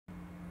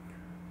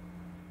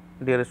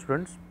Dear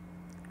students,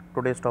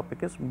 today's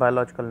topic is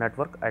biological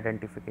network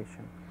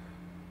identification.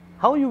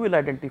 How you will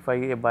identify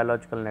a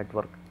biological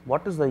network?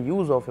 What is the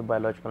use of a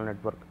biological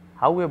network?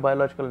 How a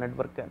biological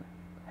network can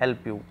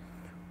help you?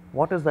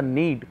 What is the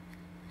need?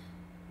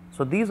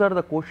 So these are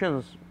the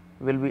questions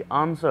will be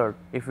answered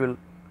if you will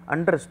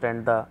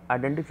understand the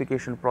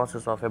identification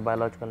process of a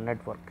biological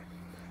network.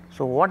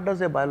 So what does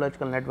a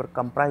biological network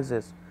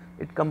comprises?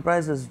 It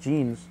comprises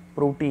genes,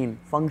 protein,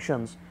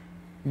 functions,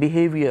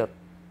 behavior,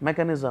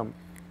 mechanism,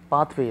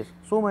 pathways,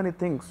 so many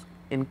things.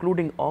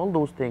 Including all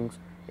those things,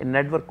 a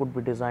network could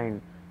be designed.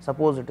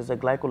 Suppose it is a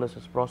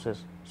glycolysis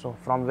process, so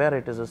from where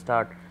it is a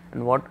start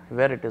and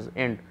where it is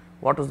end,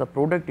 what is the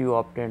product you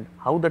obtained,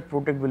 how that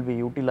product will be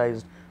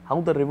utilized,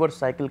 how the reverse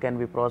cycle can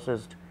be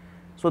processed.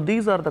 So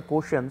these are the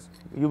questions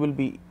you will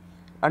be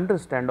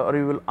understand, or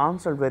you will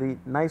answer very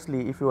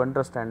nicely if you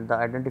understand the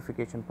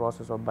identification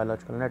process of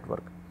biological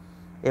network.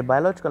 A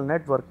biological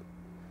network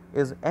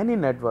is any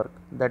network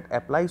that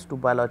applies to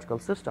biological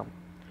system.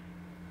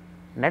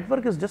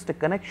 Network is just a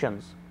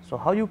connections. So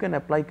how you can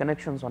apply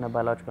connections on a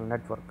biological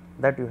network,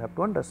 that you have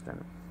to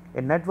understand.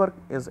 A network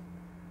is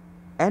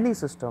any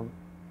system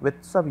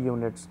with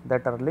subunits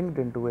that are linked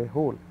into a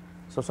whole.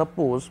 So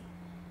suppose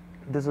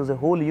this is a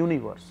whole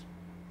universe.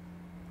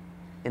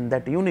 In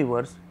that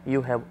universe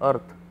you have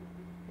earth.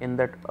 In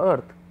that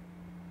earth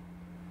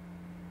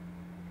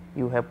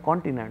you have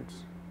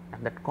continents,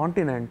 and that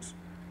continents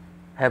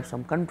have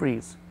some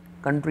countries.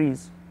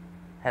 Countries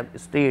have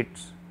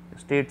states.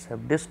 States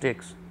have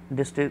districts.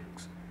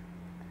 Districts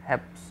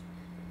have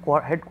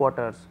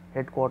headquarters.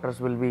 Headquarters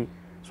will be,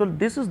 so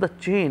this is the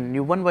chain.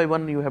 You one by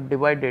one you have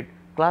divided,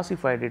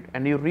 classified it,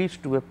 and you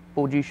reach to a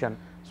position.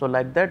 So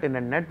like that, in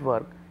a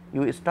network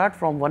you start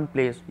from one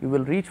place, you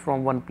will reach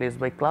from one place.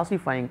 By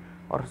classifying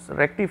or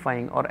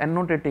rectifying or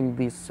annotating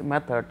these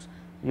methods,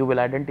 you will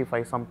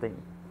identify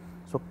something.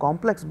 So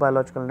complex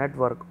biological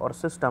network or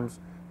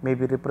systems may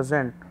be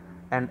represented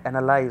and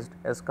analyzed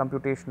as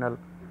computable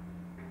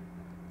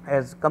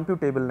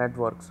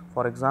networks.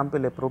 For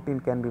example, a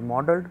protein can be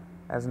modeled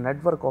as a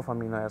network of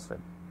amino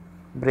acid.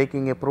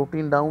 Breaking a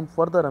protein down,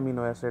 further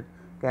amino acid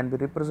can be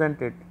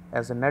represented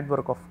as a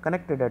network of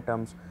connected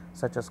atoms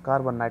such as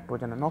carbon,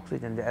 nitrogen and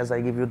oxygen. As I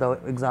give you the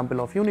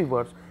example of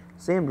universe,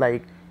 same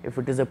like if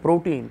it is a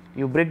protein,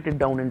 you break it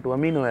down into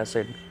amino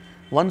acid.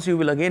 Once you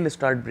will again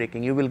start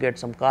breaking, you will get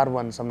some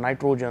carbon, some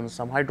nitrogen,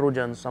 some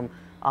hydrogen, some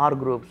R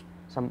groups,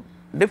 some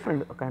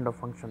different kind of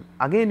function.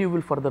 Again you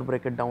will further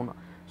break it down.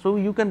 So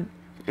you can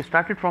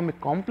start it from a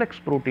complex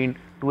protein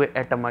to a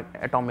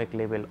atomic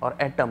level or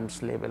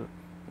atoms level,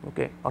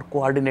 okay, or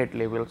coordinate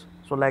levels.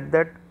 So like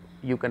that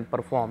you can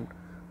perform.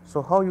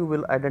 So how you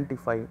will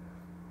identify?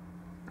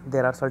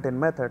 There are certain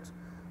methods.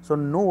 So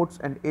nodes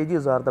and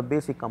edges are the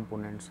basic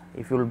components.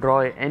 If you will draw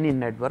any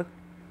network,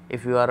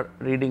 if you are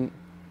reading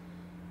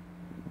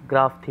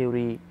graph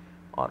theory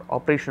or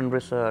operation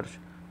research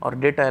or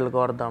data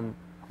algorithm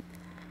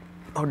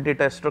or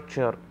data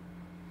structure,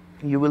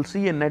 you will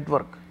see a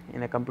network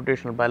in a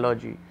computational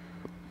biology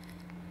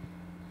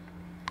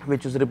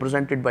which is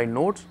represented by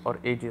nodes or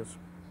edges.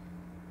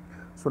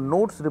 So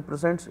nodes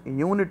represents a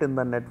unit in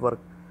the network,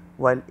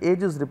 while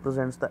edges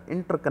represents the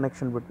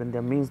interconnection between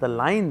them, means the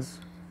lines.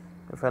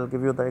 If I'll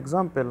give you the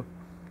example,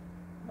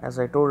 as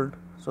I told,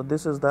 so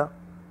this is the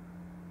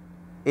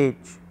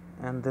edge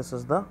and this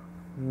is the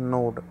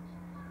node,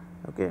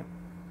 okay.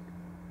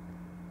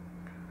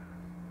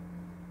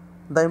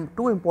 The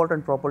two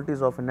important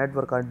properties of a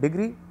network are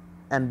degree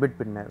and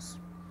bitwidthness.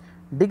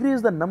 Degree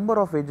is the number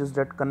of edges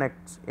that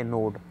connects a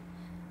node,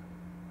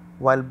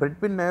 while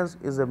bitwidthness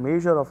is a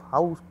measure of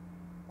how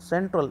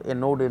central a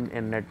node in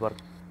a network.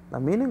 The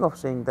meaning of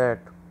saying that,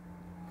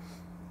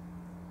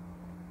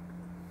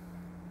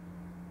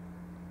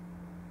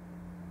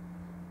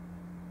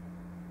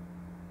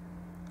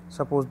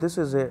 suppose this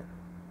is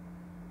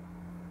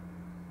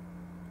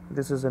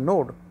a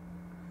node,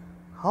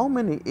 how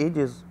many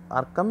edges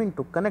are coming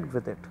to connect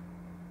with it?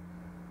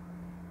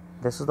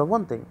 This is the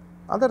one thing.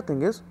 Other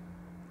thing is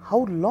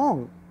how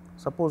long.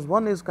 Suppose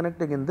one is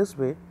connecting in this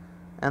way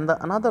and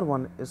the another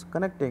one is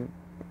connecting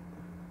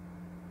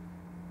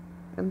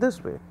in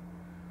this way,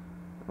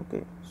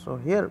 okay. So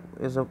here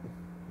is a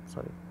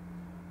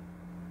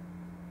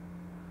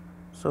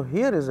so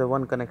here is a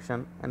one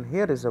connection and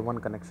here is a one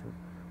connection.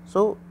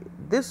 So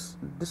this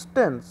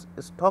distance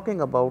is talking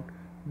about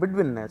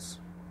bitwidthness.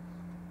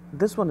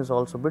 This one is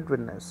also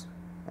bitwidthness,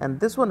 and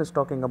this one is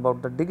talking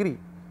about the degree,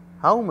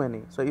 how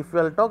many. So if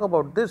we will talk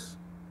about this,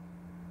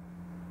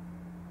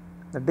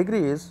 the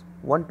degree is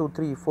 1 2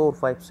 3 4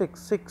 5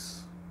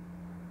 6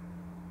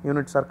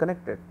 units are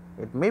connected.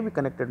 It may be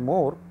connected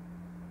more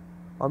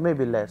or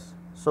maybe less.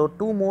 So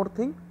two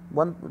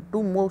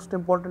most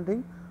important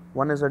thing,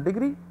 one is a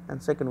degree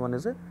and second one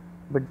is a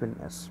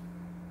bitwidthness.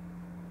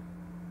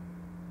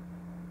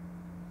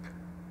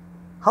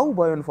 How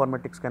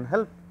bioinformatics can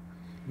help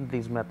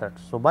these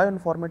methods? So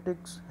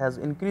bioinformatics has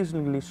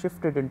increasingly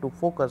shifted into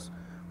focus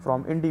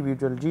from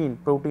individual gene,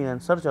 protein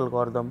and search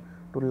algorithm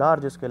to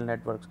large scale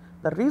networks.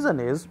 The reason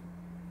is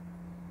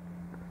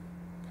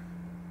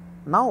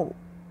Now,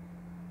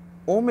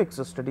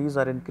 omics studies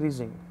are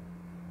increasing,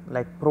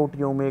 like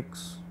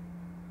proteomics,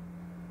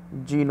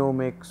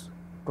 genomics,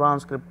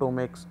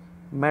 transcriptomics,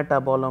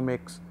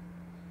 metabolomics.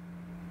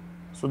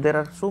 So there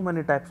are so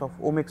many types of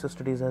omics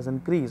studies has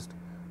increased.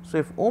 So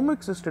if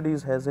omics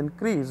studies has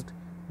increased,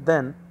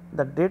 then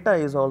the data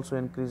is also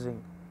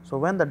increasing. So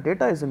when the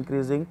data is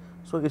increasing,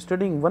 so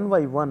studying one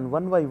by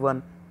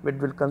one, it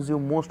will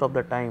consume most of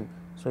the time.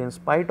 So in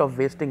spite of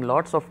wasting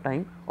lots of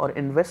time or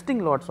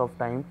investing lots of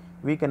time,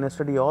 we can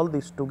study all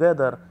these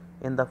together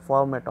in the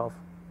format of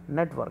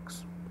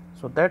networks.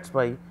 So that's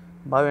why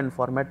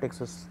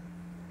bioinformatics is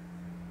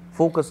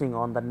focusing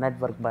on the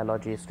network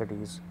biology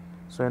studies.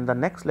 So in the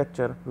next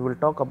lecture, we will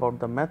talk about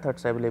the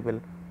methods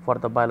available for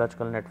the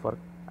biological network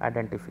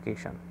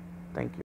identification. Thank you.